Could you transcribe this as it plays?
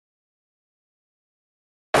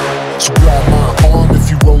So grab my arm if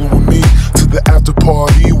you rollin' with me to the after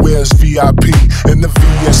party where it's VIP and the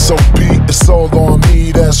VSOP. It's all on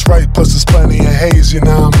me, that's right. Plus there's plenty of haze, you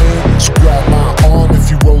know what I mean? So grab my arm if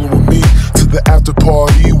you rollin' with me to the after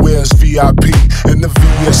party where it's VIP and the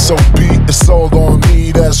VSOP. It's all on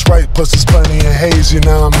me, that's right. Plus there's plenty of haze, you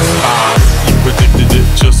know what I mean? You predicted it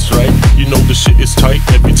just right. You know the shit is tight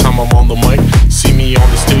every time I'm on the mic. See me on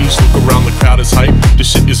the stage, look around, the crowd is hype. This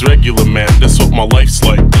shit is regular, man, that's what my life's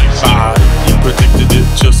like. You predicted it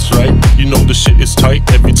just right. You know the shit is tight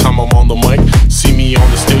every time I'm on the mic. See me on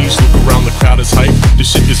the stage, look around, the crowd is hype.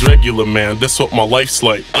 This shit is regular, man, that's what my life's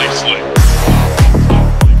like.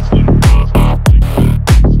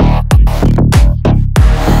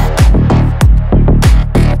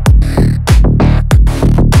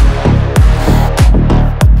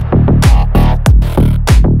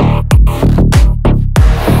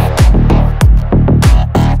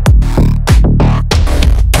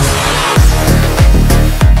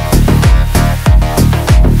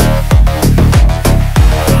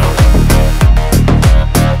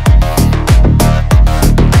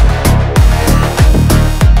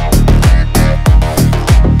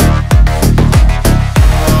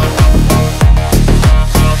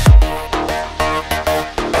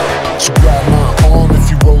 So grab my arm if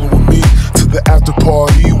you rollin' with me to the after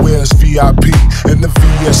party where it's VIP and the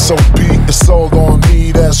VSOP. It's all on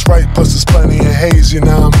me, that's right. Plus there's plenty of haze, you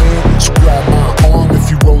know what I mean? So grab my arm if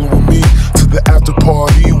you rollin' with me to the after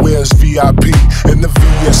party where it's VIP and the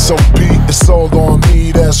VSOP. It's all on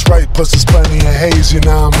me, that's right. Plus there's plenty of haze, you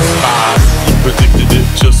know what I mean? You predicted it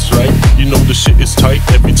just right. You know the shit is tight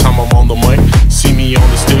every time I'm on the mic. See me on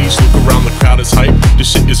the stage, look around, the crowd is hype.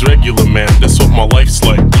 This shit is regular, man, that's what my life's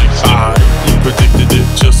like. You predicted it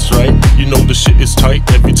just right. You know the shit is tight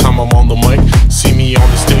every time I'm on the mic. See me on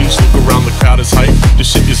the stage, look around, the crowd is hype.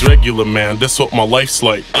 This shit is regular, man, that's what my life's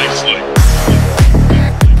like.